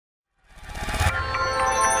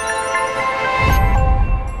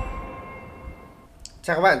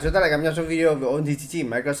Chào các bạn, chúng ta lại gặp nhau trong video về ôn thi chứng chỉ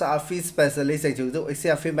Microsoft Office Specialist dành cho ứng dụng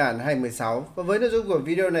Excel phiên bản 2016. Và với nội dung của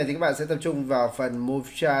video này thì các bạn sẽ tập trung vào phần Move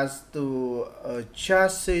Chart to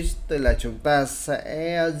Chart Sheet, tức là chúng ta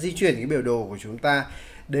sẽ di chuyển cái biểu đồ của chúng ta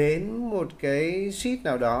đến một cái sheet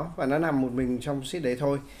nào đó và nó nằm một mình trong sheet đấy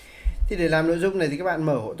thôi. Thì để làm nội dung này thì các bạn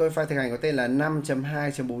mở hộ tôi file thực hành có tên là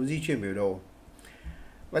 5.2.4 di chuyển biểu đồ.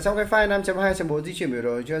 Và trong cái file 5.2.4 di chuyển biểu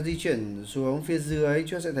đồ, cho di chuyển xuống phía dưới,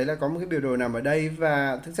 cho sẽ thấy là có một cái biểu đồ nằm ở đây.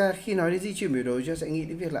 Và thực ra khi nói đến di chuyển biểu đồ, cho sẽ nghĩ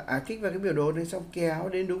đến việc là kích vào cái biểu đồ này xong kéo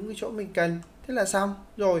đến đúng cái chỗ mình cần, thế là xong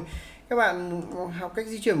rồi. Các bạn học cách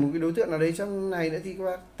di chuyển một cái đối tượng nào đấy trong này nữa thì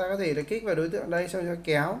ta có thể là kích vào đối tượng đây xong cho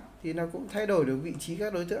kéo thì nó cũng thay đổi được vị trí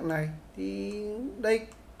các đối tượng này. Thì đây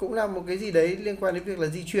cũng là một cái gì đấy liên quan đến việc là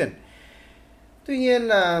di chuyển. Tuy nhiên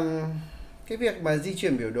là cái việc mà di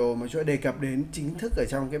chuyển biểu đồ mà chúng ta đề cập đến chính thức ở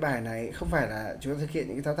trong cái bài này không phải là chúng ta thực hiện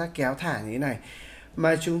những cái thao tác kéo thả như thế này,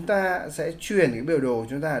 mà chúng ta sẽ chuyển cái biểu đồ của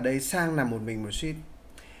chúng ta ở đây sang nằm một mình một sheet.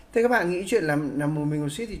 Thế các bạn nghĩ chuyện làm nằm một mình một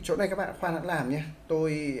sheet thì chỗ này các bạn khoan hãng làm nhé.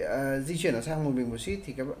 Tôi di chuyển nó sang một mình một sheet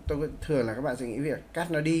thì tôi thường là các bạn sẽ nghĩ việc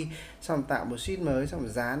cắt nó đi, xong tạo một sheet mới, xong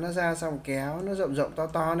dán nó ra, xong kéo nó rộng rộng to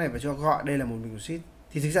to này và cho gọi đây là một mình một sheet.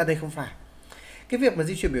 Thì thực ra đây không phải. Cái việc mà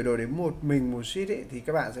di chuyển biểu đồ đến một mình một sheet ấy, thì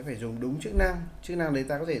các bạn sẽ phải dùng đúng chức năng đấy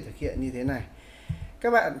ta có thể thực hiện như thế này.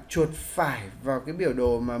 Các bạn chuột phải vào cái biểu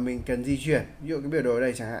đồ mà mình cần di chuyển. Ví dụ cái biểu đồ ở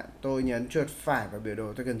đây chẳng hạn, tôi nhấn chuột phải vào biểu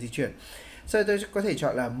đồ tôi cần di chuyển. Sau đó tôi có thể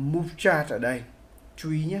chọn là Move Chart ở đây.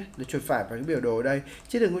 Chú ý nhé, là chuột phải vào cái biểu đồ ở đây,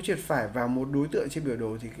 chứ đừng có chuột phải vào một đối tượng trên biểu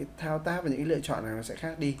đồ thì cái thao tác và những cái lựa chọn này nó sẽ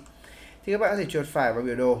khác đi. Thì các bạn có thể chuột phải vào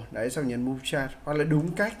biểu đồ đấy, xong nhấn Move Chart, hoặc là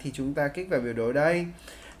đúng cách thì chúng ta kích vào biểu đồ đây.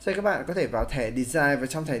 Sau các bạn có thể vào thẻ Design, và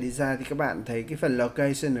trong thẻ Design thì các bạn thấy cái phần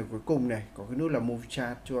Location ở cuối cùng này có cái nút là Move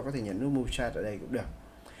Chart, chúng ta có thể nhấn nút Move Chart ở đây cũng được.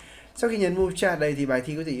 Sau khi nhấn Move Chart đây thì bài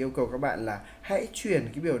thi có thể yêu cầu các bạn là hãy chuyển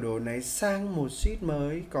cái biểu đồ này sang một sheet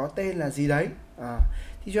mới có tên là gì đấy.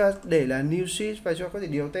 Thì cho để là New Sheet và cho có thể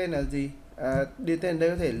điều tên là gì? Điều tên đây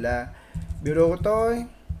có thể là biểu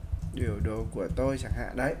đồ của tôi chẳng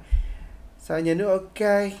hạn đấy. Sau nhấn nút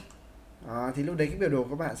OK. Thì lúc đấy cái biểu đồ của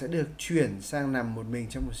các bạn sẽ được chuyển sang nằm một mình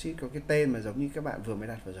trong một sheet có cái tên mà giống như các bạn vừa mới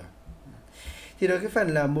đặt vào rồi. Thì đối với cái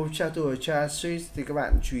phần là Move Chart to Chart Sheet thì các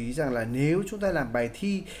bạn chú ý rằng là nếu chúng ta làm bài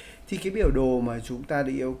thi thì cái biểu đồ mà chúng ta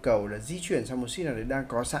được yêu cầu là di chuyển sang một sheet nào đấy đang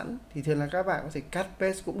có sẵn thì thường là các bạn có thể cắt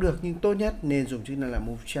paste cũng được, nhưng tốt nhất nên dùng chức năng là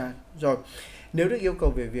Move Chart. Rồi, nếu được yêu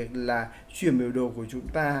cầu về việc là chuyển biểu đồ của chúng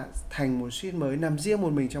ta thành một sheet mới nằm riêng một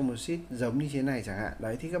mình trong một sheet giống như thế này chẳng hạn,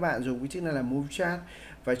 đấy thì các bạn dùng cái chức năng là Move Chart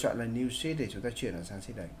và chọn là New Sheet để chúng ta chuyển nó sang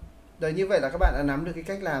sheet đấy. Rồi, như vậy là các bạn đã nắm được cái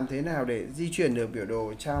cách làm thế nào để di chuyển được biểu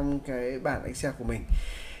đồ trong cái bản Excel của mình.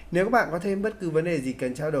 Nếu các bạn có thêm bất cứ vấn đề gì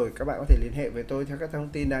cần trao đổi, các bạn có thể liên hệ với tôi theo các thông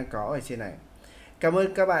tin đang có ở trên này. Cảm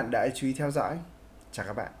ơn các bạn đã chú ý theo dõi. Chào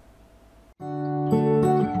các bạn.